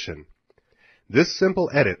correct position. This simple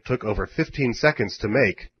edit took over 15 seconds to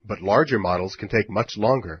make, but larger models can take much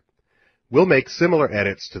longer. We'll make similar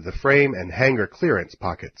edits to the frame and hanger clearance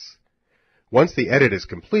pockets. Once the edit is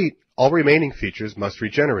complete, all remaining features must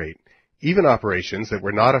regenerate, even operations that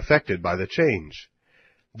were not affected by the change.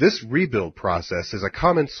 This rebuild process is a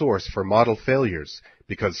common source for model failures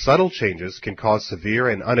because subtle changes can cause severe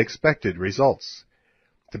and unexpected results.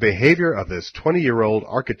 The behavior of this 20-year-old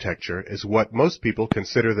architecture is what most people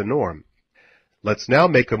consider the norm. Let's now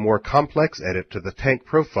make a more complex edit to the tank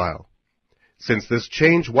profile. Since this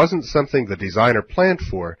change wasn't something the designer planned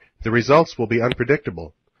for, the results will be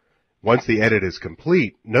unpredictable. Once the edit is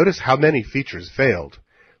complete, notice how many features failed.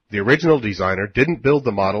 The original designer didn't build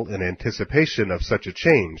the model in anticipation of such a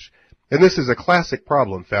change, and this is a classic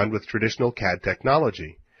problem found with traditional CAD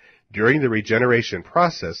technology. During the regeneration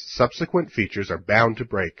process, subsequent features are bound to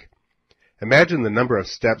break. Imagine the number of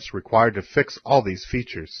steps required to fix all these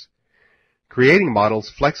features. Creating models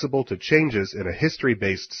flexible to changes in a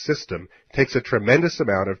history-based system takes a tremendous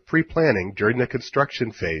amount of pre-planning during the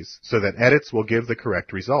construction phase so that edits will give the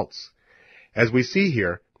correct results. As we see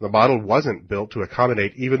here, the model wasn't built to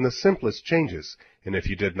accommodate even the simplest changes, and if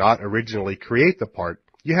you did not originally create the part,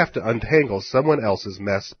 you have to untangle someone else's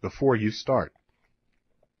mess before you start.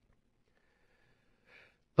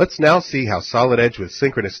 Let's now see how Solid Edge with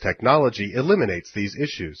synchronous technology eliminates these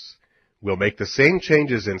issues. We'll make the same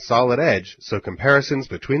changes in Solid Edge so comparisons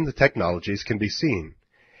between the technologies can be seen.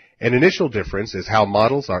 An initial difference is how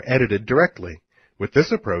models are edited directly. With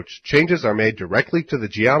this approach, changes are made directly to the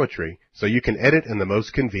geometry so you can edit in the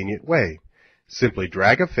most convenient way. Simply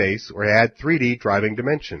drag a face or add 3D driving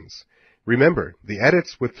dimensions. Remember, the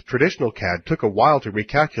edits with traditional CAD took a while to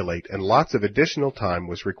recalculate and lots of additional time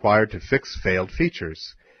was required to fix failed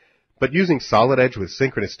features. But using Solid Edge with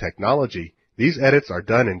synchronous technology, these edits are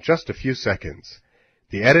done in just a few seconds.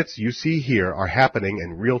 The edits you see here are happening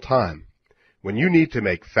in real time. When you need to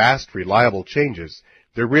make fast, reliable changes,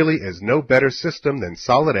 there really is no better system than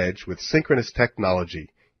Solid Edge with synchronous technology,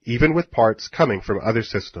 even with parts coming from other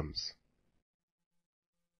systems.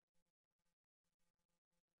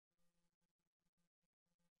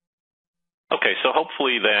 Okay, so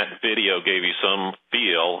hopefully that video gave you some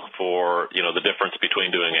feel for, the difference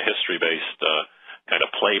between doing a history-based kind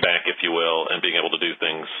of playback, if you will, and being able to do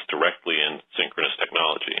things directly in synchronous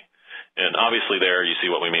technology. And obviously there you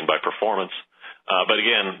see what we mean by performance. But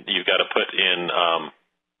again, you've got to put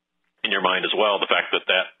in your mind as well the fact that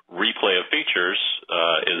that replay of features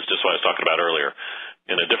is just what I was talking about earlier.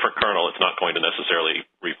 In a different kernel, it's not going to necessarily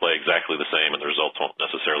replay exactly the same, and the results won't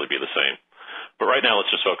necessarily be the same. But right now, let's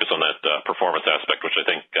just focus on that performance aspect, which I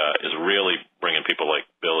think is really bringing people like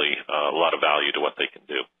Billy a lot of value to what they can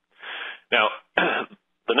do. Now,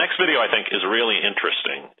 the next video, I think, is really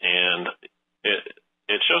interesting, and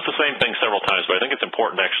it shows the same thing several times, but I think it's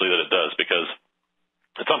important, actually, that it does, because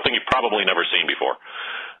it's something you've probably never seen before.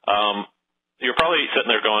 You're probably sitting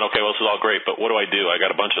there going, okay, well, this is all great, but what do? I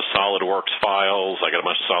got a bunch of SolidWorks files. I got a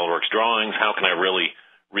bunch of SolidWorks drawings. How can I really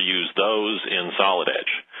reuse those in Solid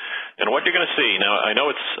Edge? And what you're going to see, now I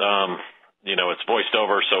know it's, it's voiced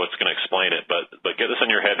over, so it's going to explain it, but get this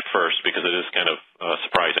in your head first because it is kind of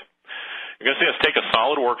surprising. You're going to see us take a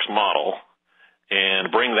SolidWorks model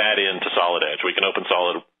and bring that into Solid Edge. We can open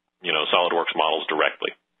SolidWorks models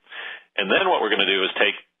directly. And then what we're going to do is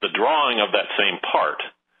take the drawing of that same part,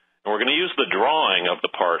 and we're going to use the drawing of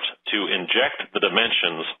the part to inject the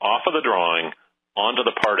dimensions off of the drawing onto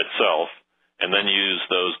the part itself, and then use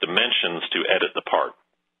those dimensions to edit the part.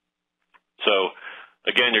 So,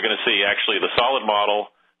 again, you're going to see actually the solid model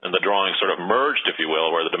and the drawing sort of merged, if you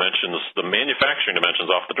will, where the dimensions, the manufacturing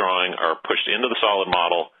dimensions off the drawing are pushed into the solid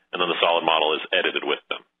model, and then the solid model is edited with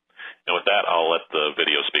them. And with that, I'll let the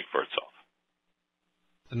video speak for itself.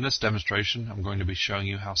 In this demonstration, I'm going to be showing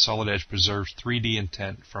you how Solid Edge preserves 3D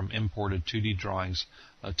intent from imported 2D drawings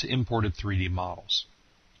to imported 3D models.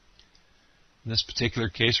 In this particular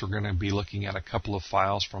case, we're going to be looking at a couple of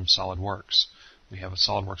files from SolidWorks. We have a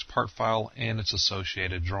SolidWorks part file and its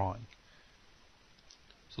associated drawing.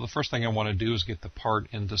 So the first thing I want to do is get the part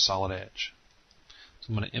into Solid Edge.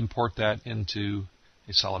 So I'm going to import that into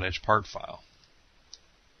a Solid Edge part file.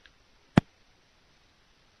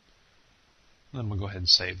 Then I'm going to go ahead and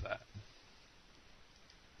save that.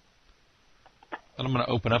 Then I'm going to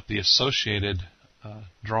open up the associated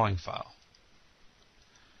drawing file.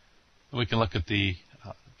 And we can look at the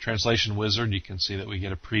translation wizard. You can see that we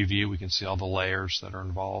get a preview. We can see all the layers that are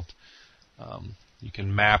involved. You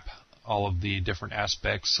can map all of the different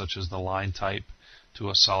aspects, such as the line type to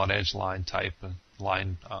a Solid Edge line type, and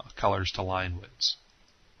line colors to line widths.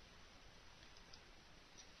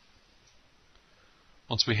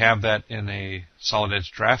 Once we have that in a Solid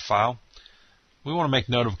Edge draft file, we want to make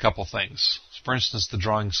note of a couple things. For instance, the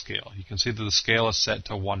drawing scale. You can see that the scale is set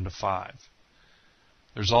to 1 to 5.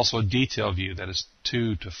 There's also a detail view that is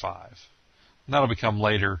 2 to 5. And that'll become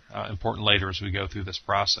important later as we go through this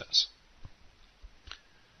process.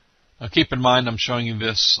 Now keep in mind I'm showing you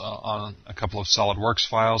this on a couple of SolidWorks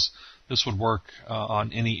files. This would work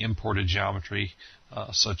on any imported geometry,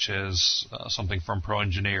 such as something from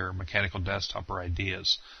ProEngineer, Mechanical Desktop, or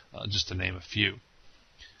Ideas, just to name a few.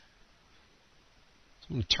 So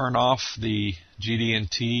I'm going to turn off the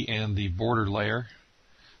GD&T and the border layer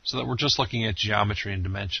so that we're just looking at geometry and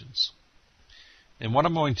dimensions. And what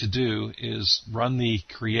I'm going to do is run the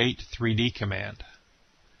create 3D command.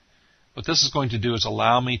 What this is going to do is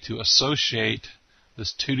allow me to associate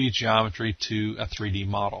this 2D geometry to a 3D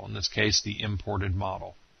model, in this case the imported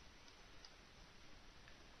model.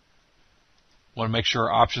 We want to make sure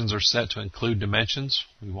our options are set to include dimensions.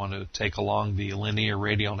 We want to take along the linear,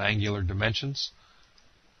 radial, and angular dimensions.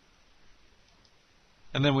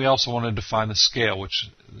 And then we also want to define the scale, which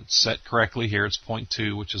is set correctly here. It's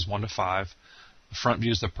 0.2, which is 1 to 5. The front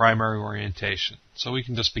view is the primary orientation. So we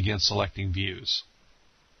can just begin selecting views.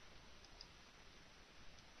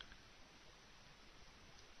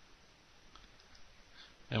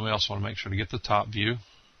 And we also want to make sure to get the top view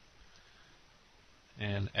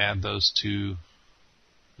and add those to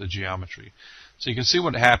the geometry. So you can see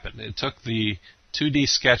what happened. It took the 2D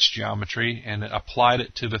sketch geometry and it applied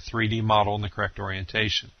it to the 3D model in the correct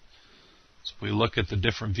orientation. So if we look at the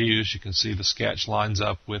different views, you can see the sketch lines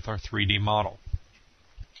up with our 3D model.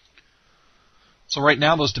 So right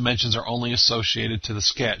now those dimensions are only associated to the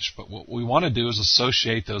sketch, but what we want to do is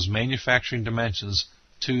associate those manufacturing dimensions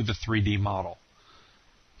to the 3D model.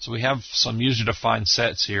 So we have some user-defined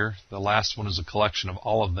sets here. The last one is a collection of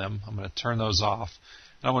all of them. I'm going to turn those off,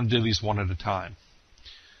 and I want to do these one at a time.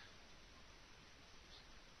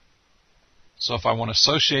 So if I want to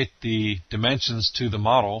associate the dimensions to the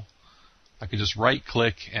model, I could just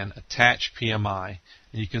right-click and attach PMI,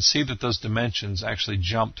 and you can see that those dimensions actually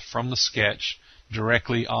jumped from the sketch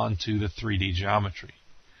directly onto the 3D geometry.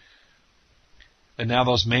 And now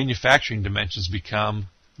those manufacturing dimensions become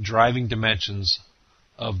driving dimensions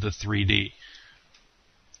of the 3D.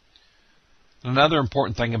 Another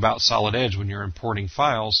important thing about Solid Edge when you're importing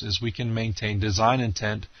files is we can maintain design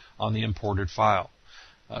intent on the imported file.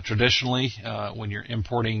 Traditionally, when you're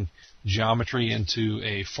importing geometry into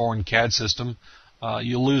a foreign CAD system,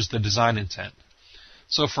 you lose the design intent.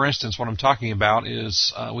 So for instance, what I'm talking about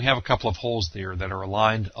is we have a couple of holes there that are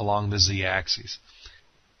aligned along the z-axis.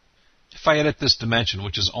 If I edit this dimension,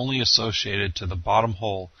 which is only associated to the bottom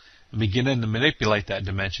hole, and begin to manipulate that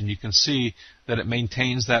dimension, you can see that it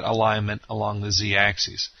maintains that alignment along the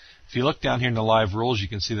z-axis. If you look down here in the live rules, you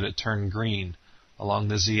can see that it turned green along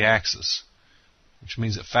the z-axis, which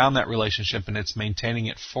means it found that relationship and it's maintaining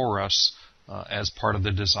it for us as part of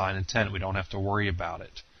the design intent. We don't have to worry about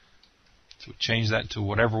it. So we change that to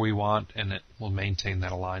whatever we want and it will maintain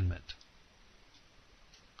that alignment.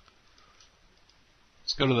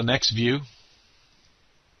 Let's go to the next view.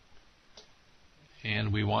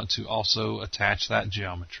 And we want to also attach that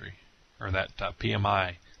geometry, or that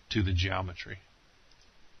PMI, to the geometry.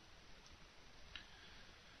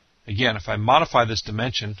 Again, if I modify this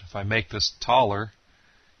dimension, if I make this taller,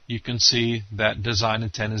 you can see that design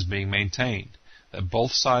intent is being maintained, that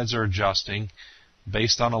both sides are adjusting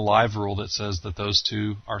based on a live rule that says that those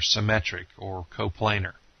two are symmetric or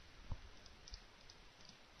coplanar.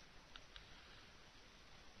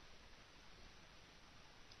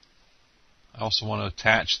 I also want to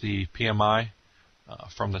attach the PMI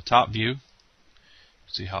from the top view.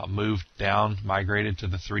 See how it moved down, migrated to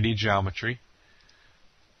the 3D geometry.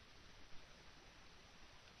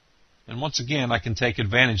 And once again, I can take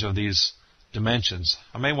advantage of these dimensions.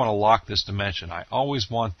 I may want to lock this dimension. I always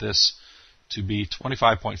want this to be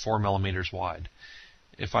 25.4 millimeters wide.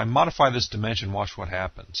 If I modify this dimension, watch what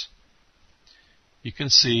happens. You can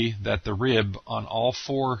see that the rib on all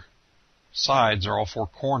four sides, or all four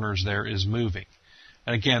corners there, is moving.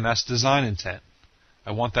 And again, that's design intent.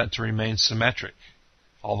 I want that to remain symmetric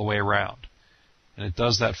all the way around. And it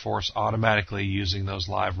does that for us automatically using those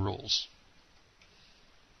live rules.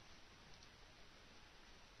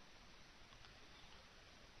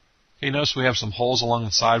 Okay, notice we have some holes along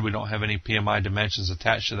the side. We don't have any PMI dimensions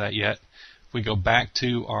attached to that yet. If we go back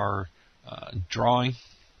to our drawing,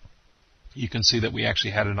 you can see that we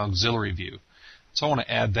actually had an auxiliary view. So I want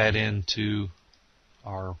to add that into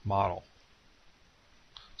our model.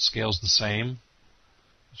 Scale's the same.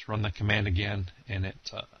 Just run the command again and it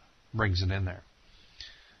brings it in there.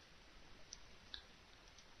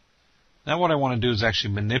 Now what I want to do is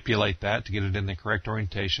actually manipulate that to get it in the correct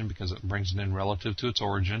orientation because it brings it in relative to its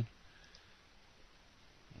origin.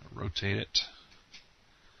 Rotate it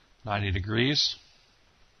 90 degrees.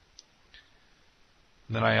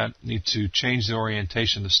 And then I need to change the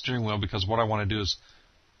orientation of the steering wheel because what I want to do is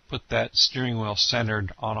put that steering wheel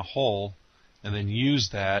centered on a hole and then use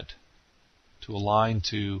that to align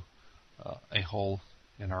to a hole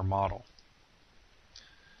in our model.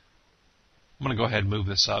 I'm going to go ahead and move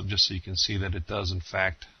this up just so you can see that it does in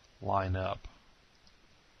fact line up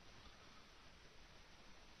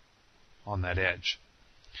on that edge.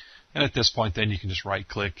 And at this point then you can just right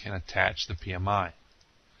click and attach the PMI.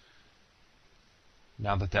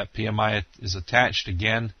 Now that that PMI is attached,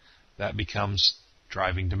 again, that becomes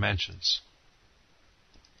driving dimensions.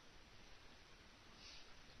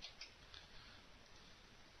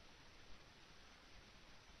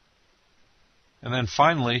 And then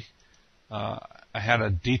finally, I had a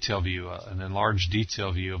detail view, an enlarged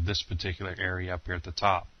detail view of this particular area up here at the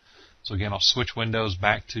top. So again, I'll switch windows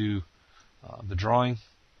back to the drawing.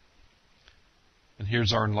 And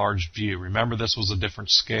here's our enlarged view. Remember, this was a different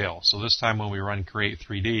scale. So this time when we run Create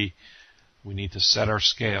 3D, we need to set our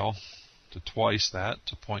scale to twice that,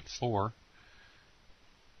 to 0.4.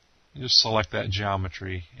 And just select that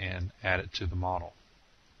geometry and add it to the model.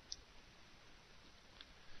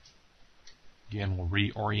 Again, we'll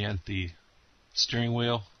reorient the steering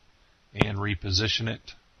wheel and reposition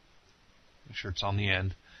it. Make sure it's on the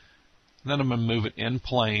end. And then I'm going to move it in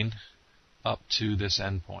plane up to this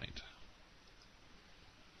endpoint.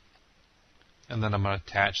 And then I'm going to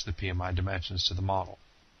attach the PMI dimensions to the model.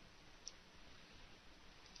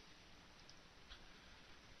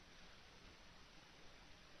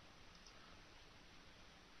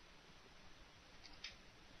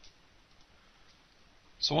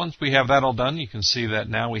 So once we have that all done, you can see that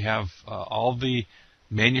now we have all the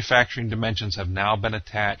manufacturing dimensions have now been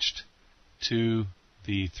attached to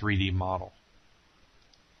the 3D model.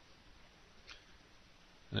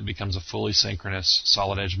 And it becomes a fully synchronous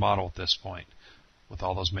solid edge model at this point with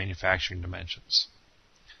all those manufacturing dimensions.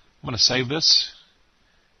 I'm going to save this,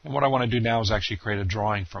 and what I want to do now is actually create a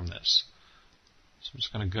drawing from this. So I'm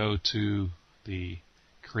just going to go to the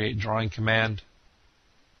Create Drawing command.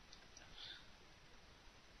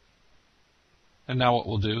 And now what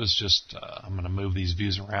we'll do is just, I'm going to move these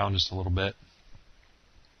views around just a little bit.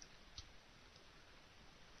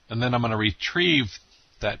 And then I'm going to retrieve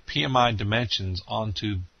that PMI dimensions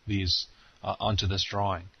onto these, onto this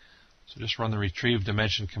drawing. So just run the Retrieve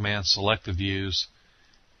Dimension command, select the views,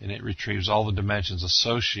 and it retrieves all the dimensions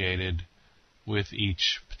associated with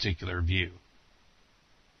each particular view.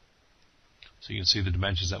 So you can see the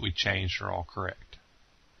dimensions that we changed are all correct.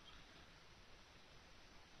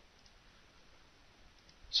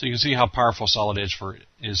 So you can see how powerful Solid Edge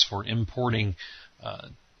is for importing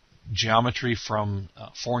geometry from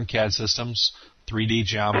foreign CAD systems, 3D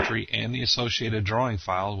geometry, and the associated drawing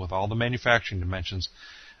file with all the manufacturing dimensions,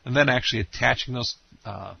 and then actually attaching those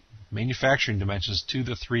manufacturing dimensions to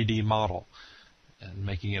the 3D model and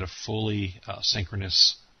making it a fully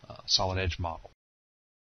synchronous Solid Edge model.